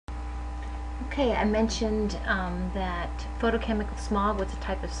Okay, I mentioned that photochemical smog was a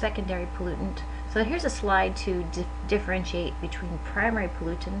type of secondary pollutant. So here's a slide to differentiate between primary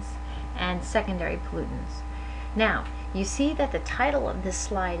pollutants and secondary pollutants. Now, you see that the title of this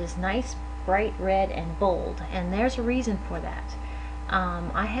slide is nice, bright red, and bold, and there's a reason for that.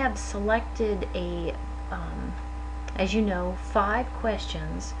 I have selected as you know, 5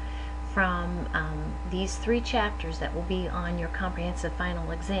 questions from these 3 chapters that will be on your comprehensive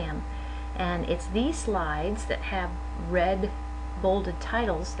final exam. And it's these slides that have red bolded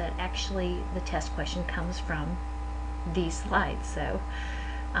titles that actually the test question comes from these slides. So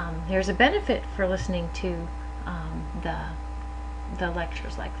there's a benefit for listening to the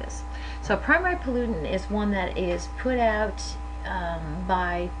lectures like this. So primary pollutant is one that is put out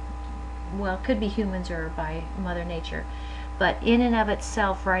by, well, it could be humans or by Mother Nature, but in and of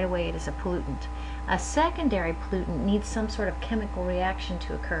itself right away it is a pollutant. A secondary pollutant needs some sort of chemical reaction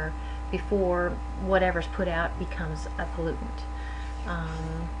to occur before whatever's put out becomes a pollutant.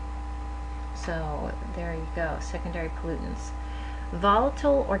 So there you go, secondary pollutants.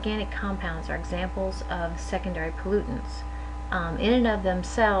 Volatile organic compounds are examples of secondary pollutants. In and of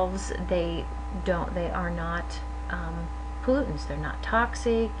themselves, they are not pollutants. They're not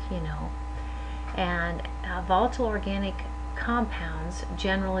toxic, you know. And volatile organic compounds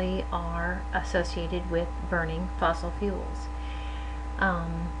generally are associated with burning fossil fuels.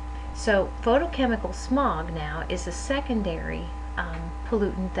 So photochemical smog now is a secondary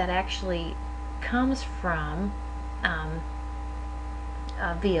pollutant that actually comes from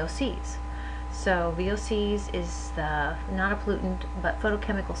VOCs. So VOCs is not a pollutant, but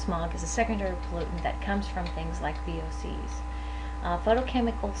photochemical smog is a secondary pollutant that comes from things like VOCs.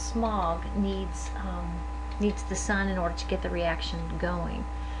 Photochemical smog needs the sun in order to get the reaction going.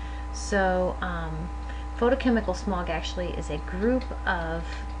 So photochemical smog actually is a group of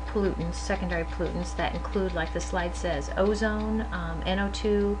pollutants, secondary pollutants, that include, like the slide says, ozone,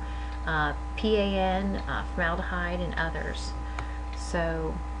 NO2, PAN, formaldehyde, and others.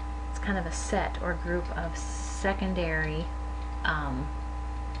 So it's kind of a set or group of secondary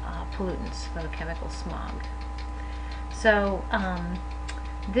pollutants, photochemical smog. So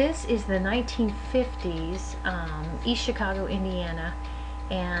this is the 1950s, East Chicago, Indiana,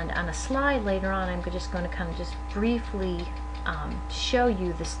 and on a slide later on I'm just going to kind of just briefly show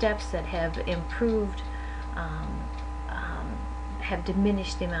you the steps that have improved, have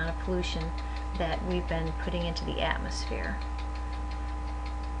diminished the amount of pollution that we've been putting into the atmosphere.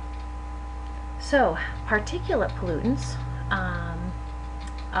 So particulate pollutants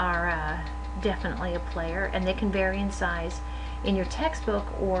are definitely a player, and they can vary in size. In your textbook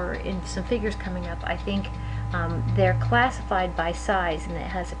or in some figures coming up, I think they're classified by size, and it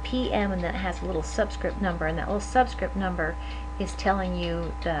has a PM and then it has a little subscript number, and that little subscript number is telling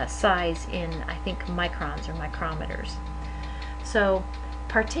you the size in, I think, microns or micrometers. So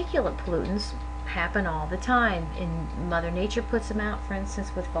particulate pollutants happen all the time, and Mother Nature puts them out, for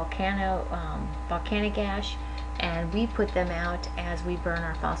instance, with volcanic ash, and we put them out as we burn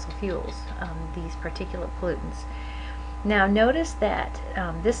our fossil fuels, these particulate pollutants. Now notice that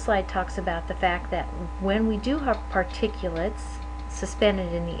this slide talks about the fact that when we do have particulates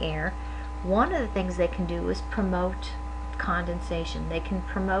suspended in the air, one of the things they can do is promote condensation. They can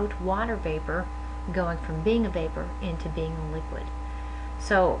promote water vapor going from being a vapor into being a liquid.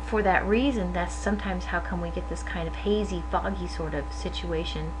 So for that reason, that's sometimes how come we get this kind of hazy, foggy sort of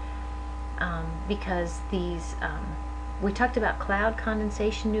situation, because these, we talked about cloud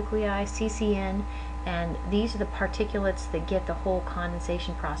condensation nuclei, CCN, and these are the particulates that get the whole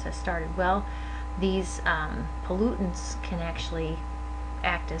condensation process started. Well, these pollutants can actually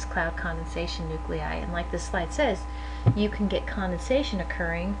act as cloud condensation nuclei, and like this slide says, you can get condensation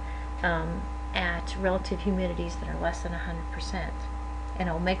occurring at relative humidities that are less than 100%. And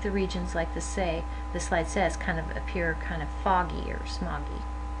it'll make the regions, like this slide says, kind of appear kind of foggy or smoggy.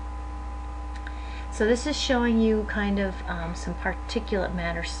 So this is showing you kind of some particulate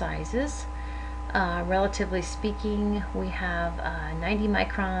matter sizes. Relatively speaking, we have 90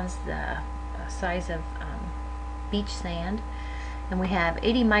 microns, the size of beach sand, and we have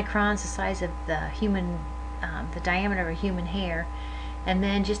 80 microns, the size of the diameter of a human hair. And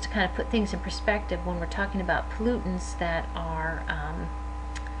then, just to kind of put things in perspective, when we're talking about pollutants that are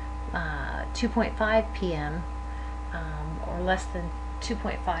 2.5 ppm or less than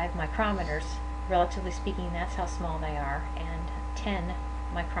 2.5 micrometers, relatively speaking, that's how small they are, and 10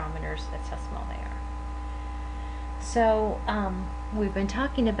 micrometers, that's how small they are. So we've been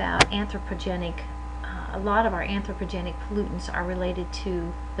talking about anthropogenic, a lot of our anthropogenic pollutants are related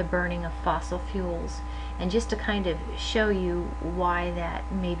to the burning of fossil fuels. And just to kind of show you why that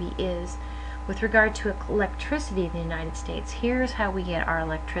maybe is, With regard to electricity in the United States, here's how we get our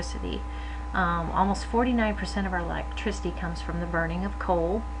electricity. Almost 49% of our electricity comes from the burning of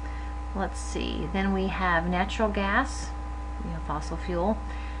coal. Let's see, then we have natural gas, fossil fuel,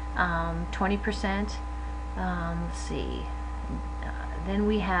 20%. Let's see, then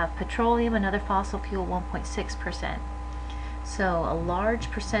we have petroleum, another fossil fuel, 1.6%. So a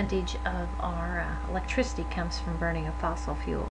large percentage of our electricity comes from burning of fossil fuel.